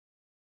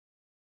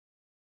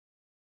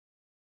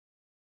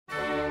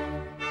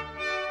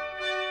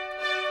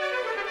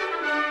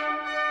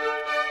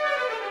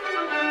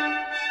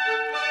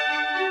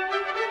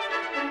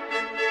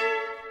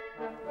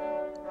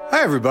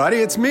Hi, everybody.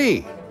 It's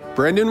me,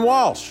 Brendan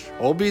Walsh,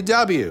 Old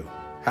BW.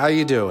 How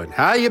you doing?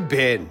 How you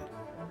been?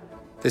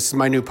 This is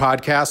my new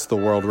podcast, the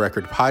World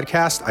Record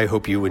Podcast. I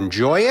hope you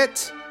enjoy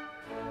it.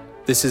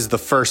 This is the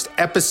first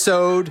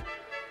episode.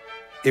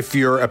 If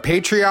you're a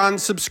Patreon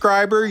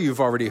subscriber, you've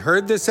already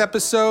heard this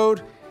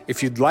episode.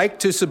 If you'd like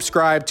to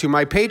subscribe to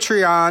my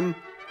Patreon,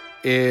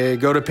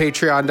 go to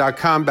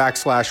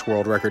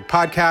patreon.com/World Record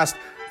Podcast.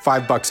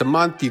 $5 a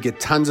month, you get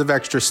tons of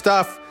extra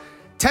stuff.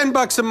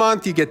 $10 a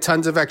month, you get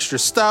tons of extra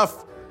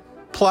stuff,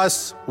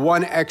 plus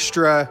one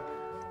extra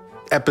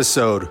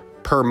episode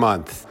per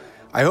month.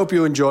 I hope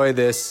you enjoy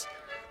this.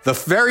 The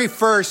very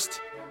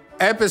first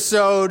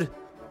episode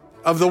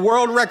of the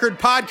World Record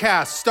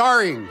Podcast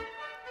starring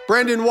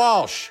Brendan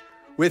Walsh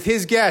with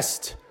his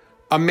guest,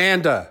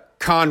 Amanda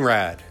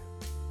Conrad.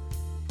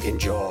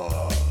 Enjoy.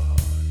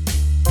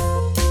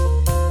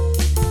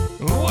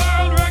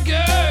 World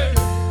Record!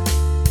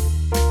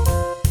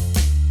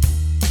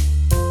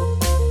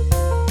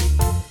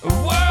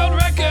 World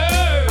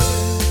Record!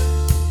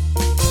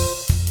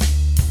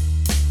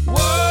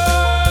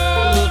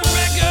 World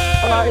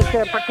Record! Is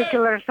there a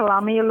particular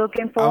salami you're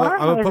looking for? I'm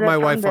gonna put my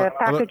wife on.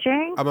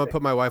 Packaging? I'm gonna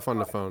put my wife on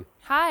the phone.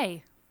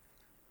 Hi.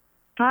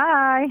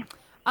 Hi.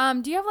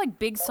 Do you have like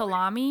big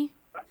salamis?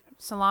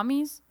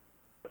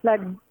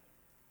 Like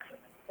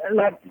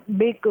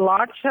big,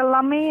 large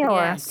salami? Or?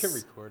 Yes. You can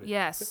record it.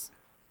 Yes.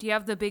 Do you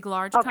have the big,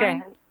 large Okay.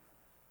 kind?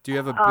 Do you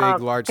have a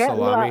big, large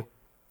salami?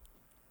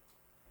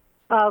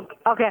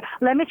 Okay.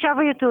 Let me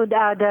travel you to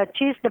the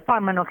cheese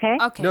department, okay?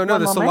 Okay. No, One the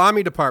moment.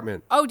 salami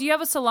department. Oh, do you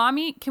have a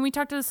salami? Can we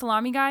talk to the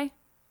salami guy?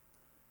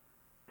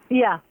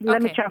 Yeah,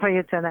 let me Okay. transfer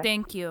you to that.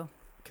 Thank you.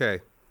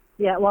 Okay.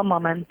 Yeah, one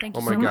moment. Thank Oh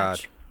you my so God.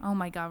 much. Oh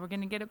my God, we're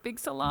gonna get a big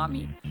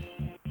salami.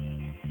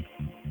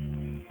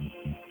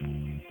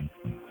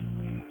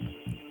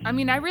 I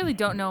mean, I really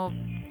don't know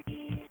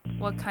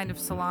what kind of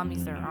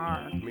salamis there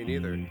are. Me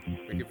neither.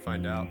 We can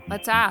find out.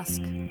 Let's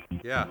ask.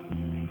 Yeah.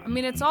 I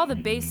mean, it's all the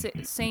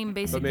same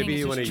basic But maybe thing.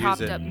 you It's want to just use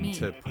chopped it up meat.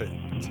 to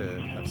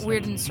have some.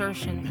 Weird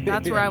insertion.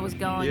 That's where I was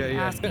going, Yeah,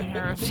 yeah. asking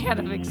her if she had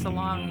a big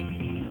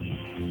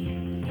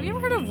salami. Have you ever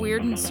heard of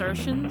weird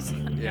insertions?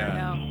 Yeah. I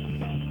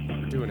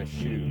know. We're doing a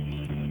shoot.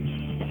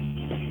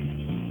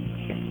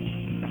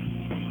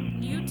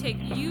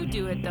 You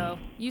do it though.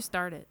 You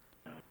start it.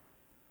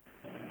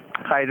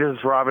 Hi, this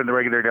is Robin, the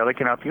regular deli.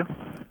 Can I help you?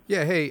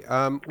 Yeah. Hey.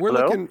 We're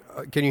Hello? looking.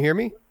 Can you hear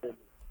me?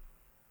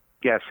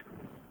 Yes.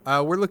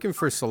 We're looking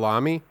for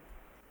salami.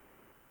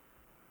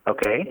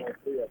 Okay.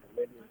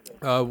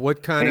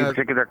 What kind Any of?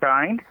 particular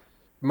kind?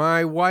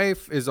 My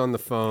wife is on the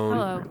phone.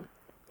 Hello.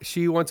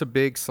 She wants a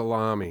big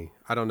salami.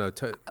 I don't know.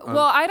 Well,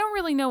 I don't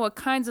really know what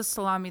kinds of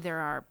salami there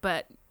are,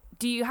 but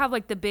do you have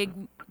like the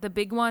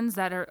big ones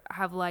that are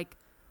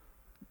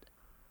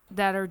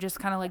just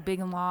kind of like big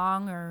and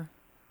long, or?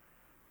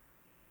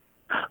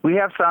 We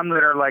have some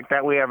that are like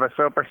that. We have a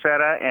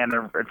sopressata and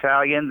an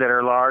Italian that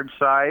are large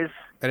size.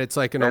 and it's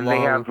like in a And long.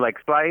 they have like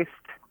sliced.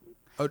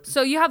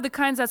 So you have the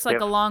kinds that's like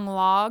Yep. a long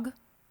log,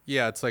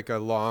 Yeah, it's like a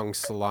long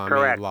salami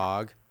Correct.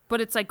 log. but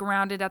it's like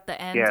rounded at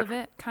the ends Yes. of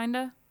it, kind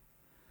of.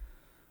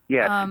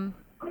 Yes.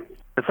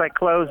 It's like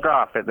closed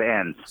off at the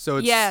ends. So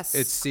it's Yes.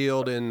 it's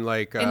sealed in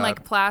like In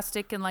like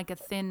plastic and like a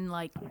thin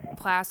like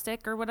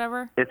plastic or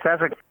whatever. I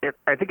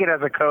think it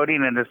has a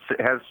coating and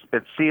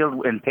it's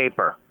sealed in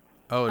paper.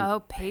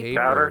 and Paper.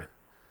 Powder.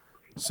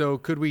 So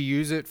could we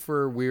use it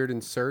for weird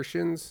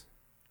insertions?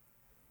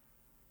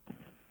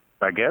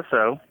 I guess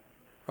so.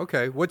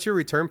 Okay. What's your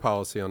return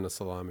policy on the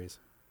salamis?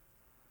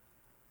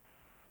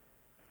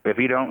 If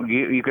you don't,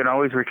 you can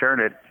always return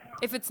it.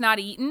 If it's not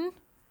eaten,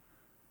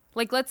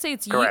 like let's say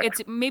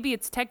Correct. maybe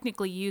it's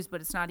technically used, but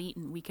it's not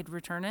eaten. We could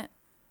return it.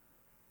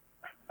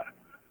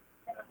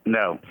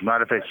 No,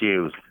 not if it's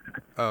used.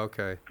 Oh,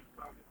 okay.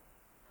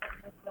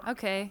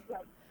 Okay.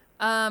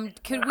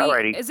 Could we?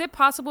 Alrighty. Is it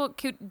possible?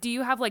 Do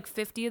you have like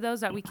 50 of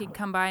those that we could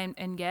come by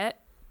and get?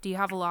 Do you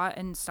have a lot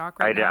in stock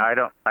right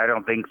now? I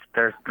don't think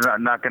there's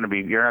not going to be.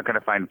 You're not going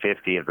to find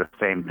 50 of the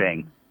same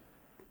thing.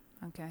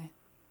 Okay.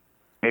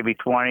 Maybe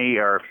 20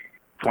 or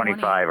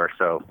 25 or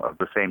so of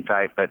the same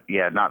type, but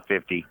yeah, not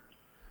 50.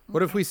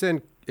 What if we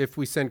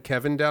send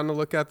Kevin down to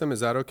look at them?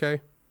 Is that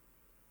okay?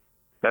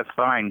 That's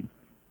fine.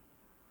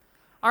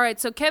 All right.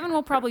 So Kevin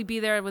will probably be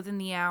there within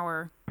the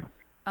hour.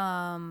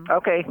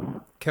 Okay.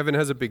 Kevin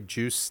has a big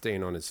juice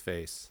stain on his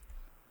face.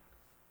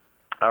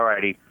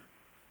 Alrighty.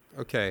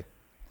 Okay.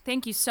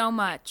 Thank you so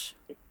much.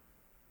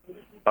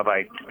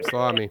 Bye-bye.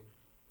 Salami.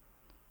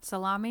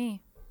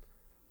 Salami.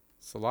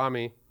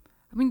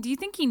 I mean, do you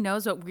think he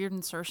knows what weird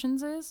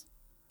insertions is?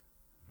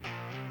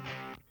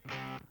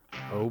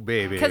 Oh,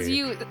 baby. Because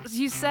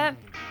you said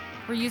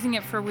we're using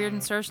it for weird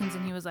insertions,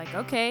 and he was like,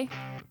 okay.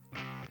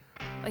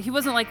 Like, he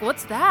wasn't like,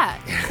 what's that?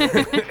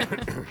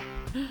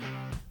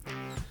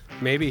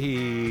 Maybe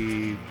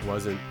he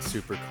wasn't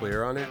super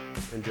clear on it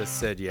and just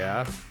said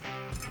yeah.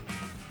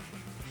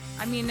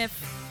 I mean,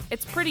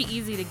 it's pretty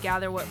easy to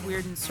gather what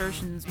weird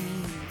insertions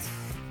means.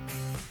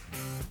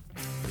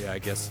 Yeah, I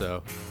guess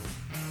so.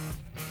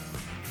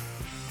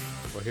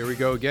 Well, here we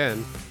go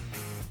again.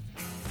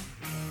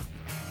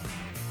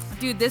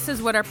 Dude, this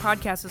is what our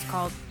podcast is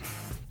called.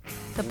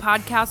 The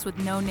podcast with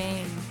no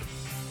name.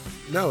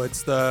 No,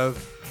 it's the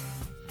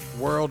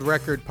World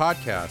Record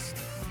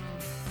Podcast.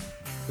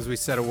 Because we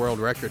set a world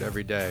record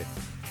every day.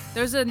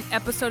 There's an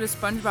episode of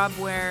SpongeBob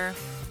where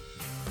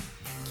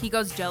he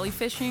goes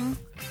jellyfishing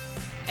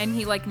and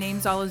he like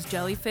names all his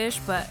jellyfish,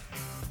 but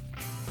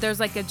there's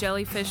like a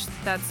jellyfish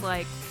that's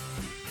like,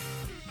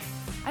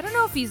 I don't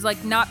know if he's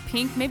like not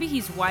pink, maybe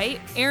he's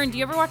white. Aaron, do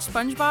you ever watch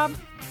SpongeBob?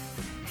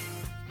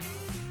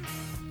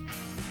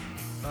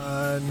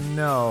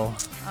 No.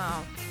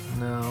 Oh.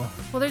 No.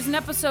 Well, there's an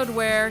episode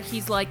where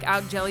he's like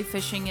out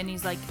jellyfishing and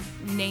he's like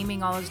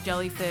naming all his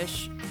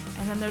jellyfish.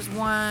 And then there's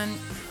one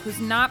who's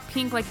not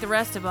pink like the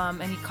rest of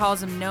them and he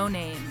calls him No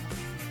Name.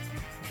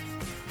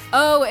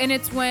 Oh, and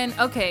it's when,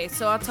 okay,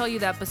 so I'll tell you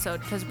the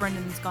episode because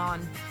Brendan's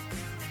gone.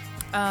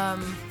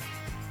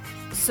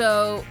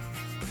 So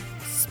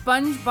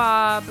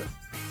SpongeBob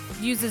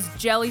uses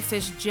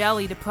jellyfish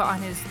jelly to put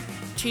on his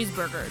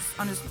cheeseburgers,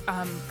 on his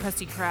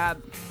Krusty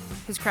Krab,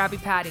 his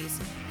Krabby Patties.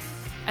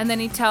 And then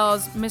he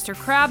tells Mr.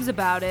 Krabs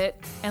about it,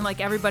 and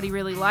like everybody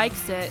really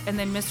likes it. And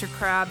then Mr.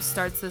 Krabs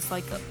starts this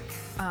like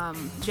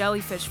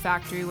jellyfish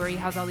factory where he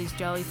has all these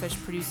jellyfish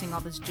producing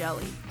all this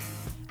jelly.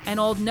 And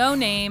old No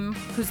Name,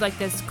 who's like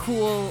this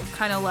cool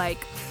kind of like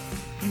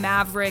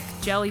maverick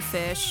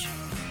jellyfish,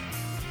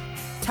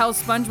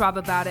 tells SpongeBob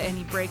about it, and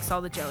he breaks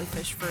all the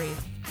jellyfish free.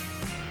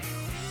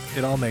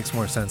 It all makes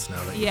more sense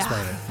now that you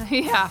explain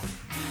it. Yeah.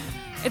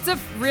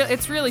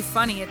 It's really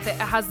funny. It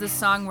has this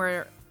song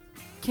where,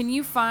 can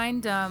you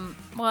find well,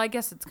 I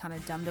guess it's kind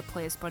of dumb to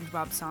play a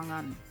SpongeBob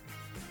song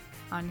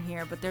on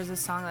here, but there's a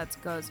song that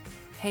goes,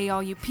 hey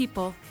all you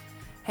people,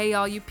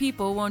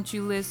 won't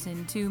you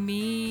listen to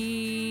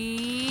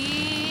me?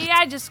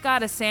 I just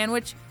got a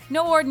sandwich,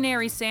 no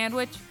ordinary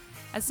sandwich,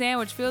 a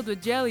sandwich filled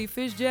with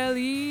jellyfish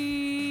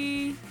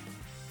jelly.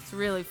 It's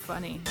really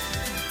funny.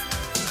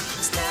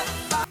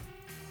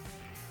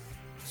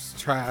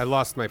 I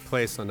lost my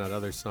place on that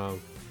other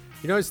song.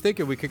 You know, I was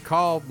thinking we could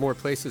call more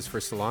places for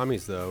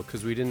salamis though,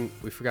 because we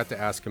forgot to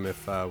ask him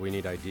if we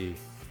need ID.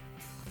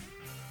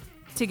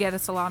 To get a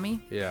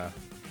salami? Yeah.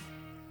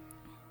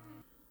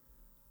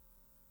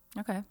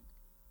 Okay.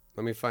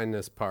 Let me find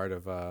this part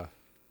of my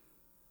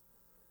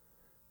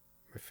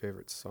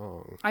favorite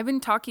song. I've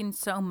been talking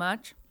so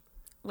much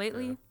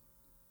lately. Yeah.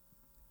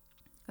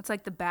 It's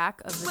like the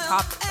back of the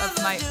top of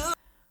my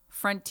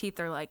front teeth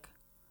are like,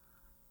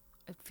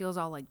 it feels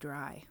all like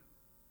dry.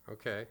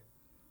 Okay.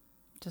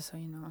 Just so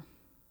you know.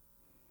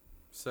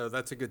 So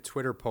that's a good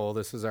Twitter poll.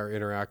 This is our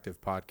interactive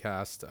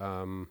podcast.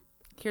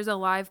 Here's a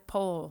live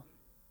poll.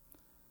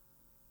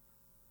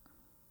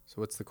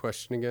 So what's the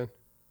question again?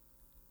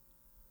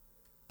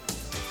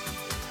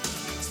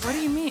 What do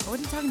you mean? What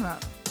are you talking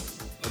about?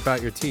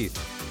 About your teeth.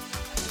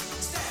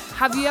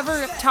 Have you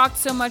ever talked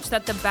so much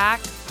that the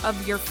back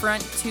of your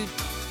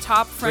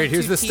top front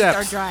here's two the teeth steps.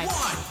 are dry?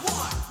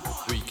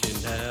 We can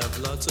have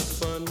lots of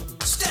fun.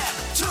 Step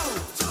 2.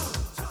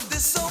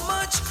 There's so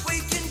much we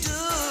can do.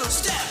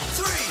 Step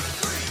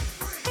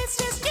 3. It's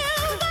just you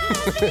and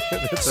me.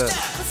 That's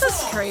This is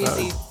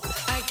crazy.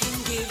 I can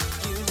give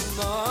you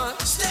more.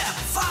 Step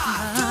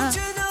 5. Don't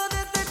you know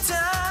that the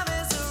time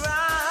is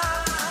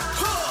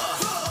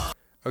around?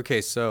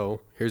 Okay,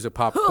 so here's a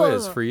pop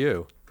quiz for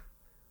you.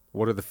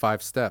 What are the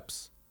 5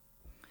 steps?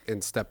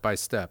 In step by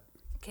step.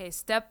 Okay,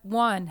 step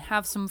 1,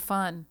 have some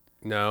fun.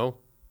 No.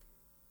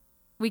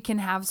 We can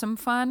have some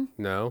fun.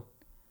 No.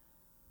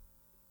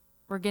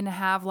 We're going to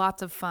have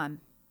lots of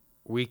fun.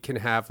 We can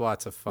have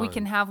lots of fun. We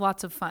can have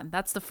lots of fun.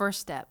 That's the first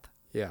step.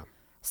 Yeah.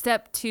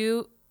 Step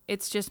 2,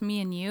 it's just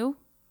me and you.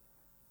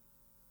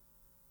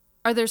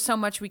 Or there's so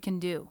much we can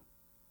do.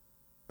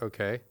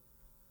 Okay.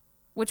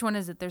 Which one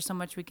is it? There's so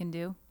much we can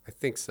do. I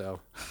think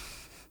so.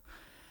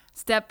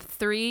 Step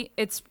 3,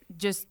 it's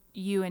just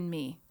you and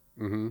me.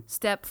 Mm-hmm.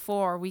 Step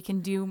 4, we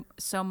can do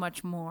so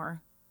much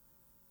more.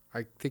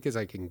 I think as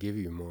I can give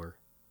you more.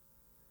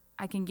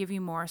 I can give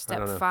you more. I Step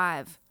don't know.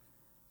 5,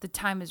 the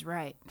time is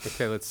right.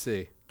 Okay, let's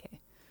see. Okay.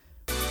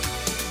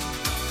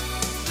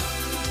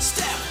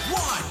 Step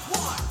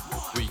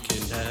 1. We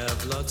can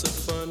have lots of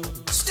fun.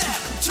 Step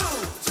 2.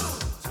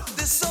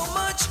 There's so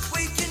much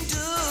we can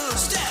do.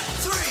 Step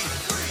 3.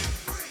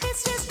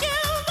 It's just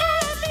you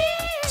and me.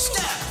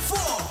 Step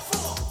 4.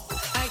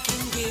 I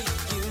can give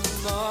you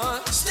more.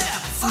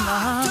 Step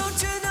 5.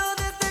 Don't you know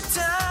that the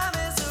time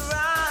is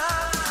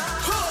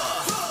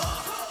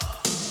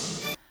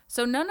around?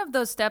 So none of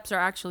those steps are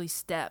actually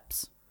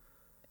steps.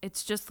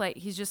 It's just like,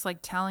 he's just like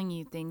telling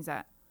you things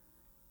that,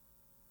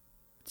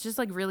 it's just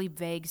like really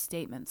vague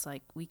statements.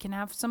 Like, we can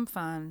have some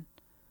fun.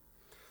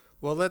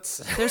 Well, let's...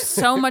 There's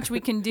so much we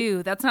can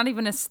do. That's not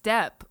even a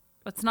step.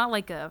 It's not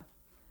like a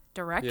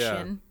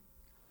direction.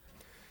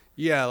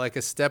 Yeah, like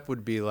a step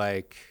would be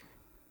like...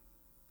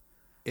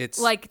 It's...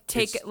 Like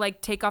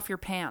take off your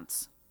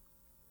pants.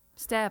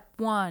 Step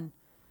 1,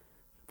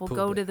 we'll Pull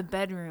go the- to the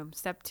bedroom.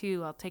 Step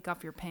 2, I'll take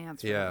off your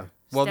pants. Yeah. Whatever.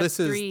 Well, Step this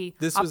is- 3,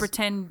 this I'll was-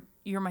 pretend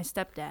you're my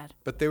stepdad.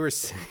 But they were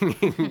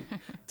singing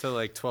to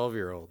like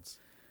 12-year-olds.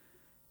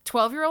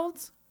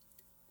 12-year-olds?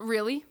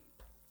 Really?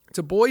 It's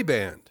a boy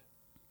band.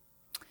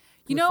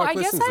 You Who the know, fuck I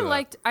guess listens to I that?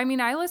 liked. I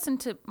mean, I listened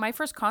to my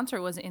first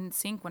concert was in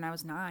Sync when I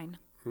was 9.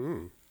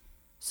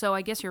 So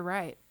I guess you're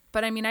right.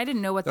 But I mean, I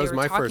didn't know what That they was were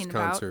my talking first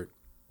about. concert,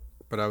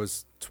 but I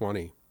was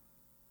 20.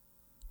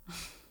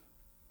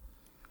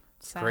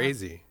 Sad.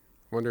 Crazy.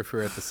 Wonder if we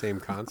were at the same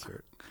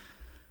concert.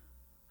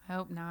 I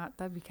hope not.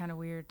 That'd be kind of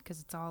weird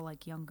because it's all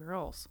like young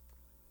girls.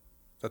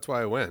 That's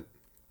why I went.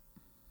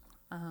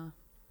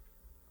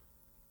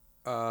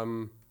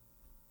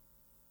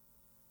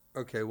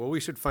 Okay, well, we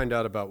should find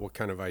out about what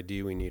kind of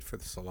ID we need for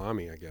the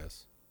salami, I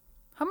guess.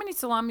 How many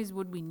salamis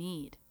would we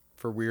need?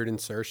 For weird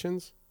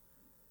insertions?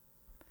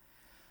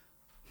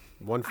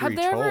 One for Have each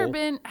there hole. ever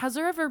been? Has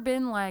there ever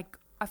been like?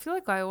 I feel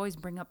like I always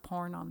bring up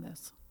porn on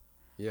this.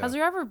 Yeah. Has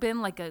there ever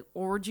been like an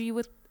orgy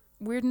with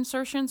weird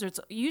insertions, or it's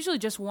usually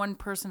just one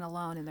person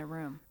alone in their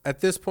room?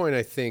 At this point,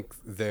 I think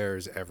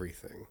there's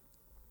everything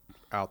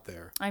out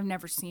there. I've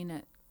never seen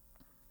it.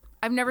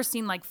 I've never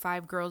seen like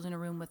 5 girls in a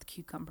room with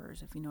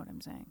cucumbers, if you know what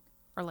I'm saying,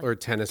 or like Or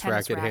tennis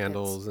racket rackets.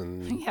 handles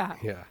and Yeah.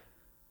 yeah.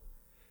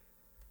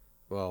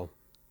 Well,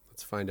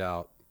 let's find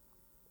out.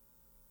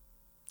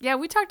 Yeah,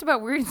 we talked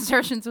about weird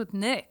insertions with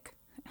Nick.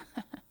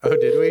 Oh,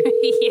 did we?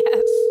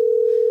 Yes.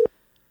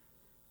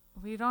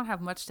 We don't have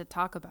much to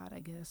talk about, I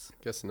guess.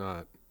 Guess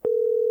not.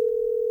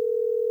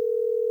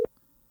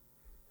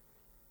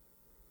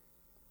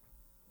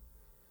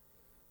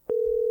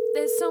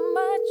 There's so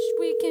much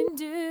we can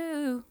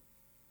do.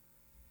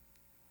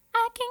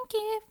 I can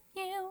give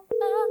you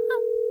love.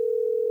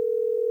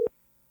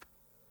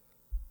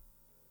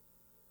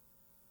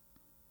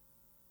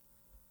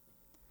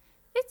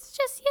 It's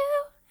just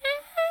you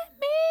and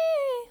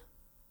me.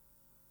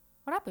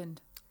 What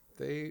happened?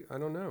 I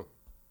don't know.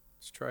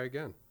 Let's try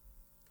again.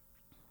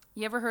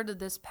 You ever heard of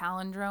this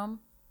palindrome?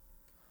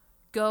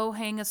 Go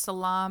hang a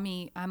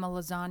salami, I'm a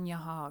lasagna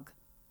hog.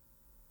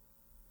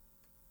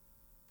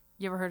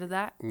 You ever heard of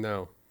that?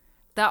 No.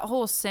 That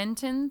whole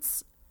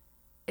sentence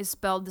is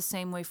spelled the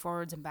same way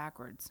forwards and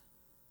backwards.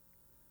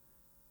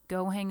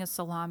 Go hang a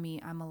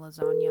salami, I'm a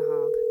lasagna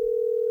hog.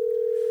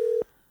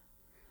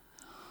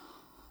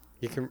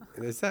 You can.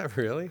 Is that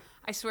really?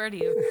 I swear to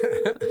you.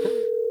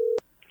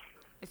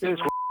 If you Yes,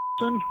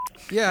 want-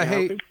 Yeah. Can I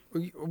Hey, help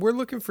we're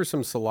looking for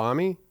some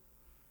salami.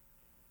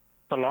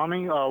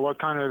 salami? What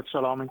kind of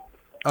salami?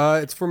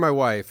 It's for my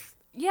wife.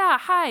 Yeah,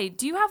 hi.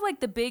 Do you have like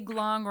the big,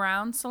 long,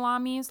 round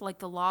salamis, like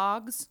the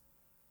logs?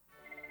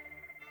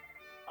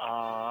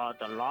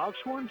 The logs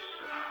ones?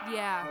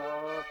 Yeah.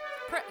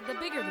 The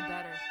bigger, the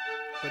better.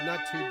 But not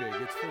too big.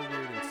 It's for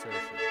weird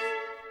insertions.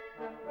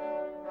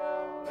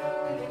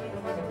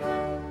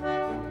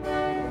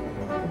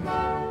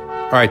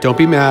 All right, don't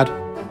be mad.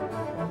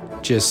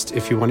 Just,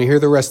 if you want to hear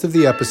the rest of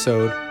the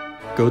episode,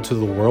 go to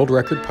the World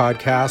Record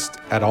Podcast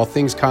at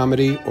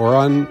Allthingscomedy or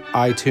on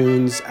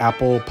iTunes,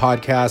 Apple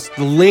Podcasts.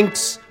 The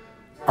links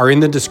are in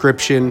the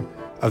description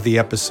of the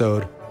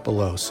episode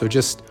below. So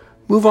just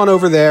move on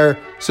over there,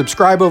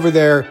 subscribe over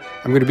there.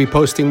 I'm going to be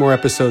posting more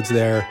episodes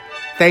there.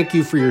 Thank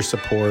you for your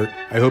support.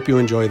 I hope you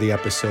enjoy the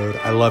episode.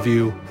 I love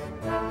you.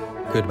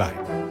 Goodbye.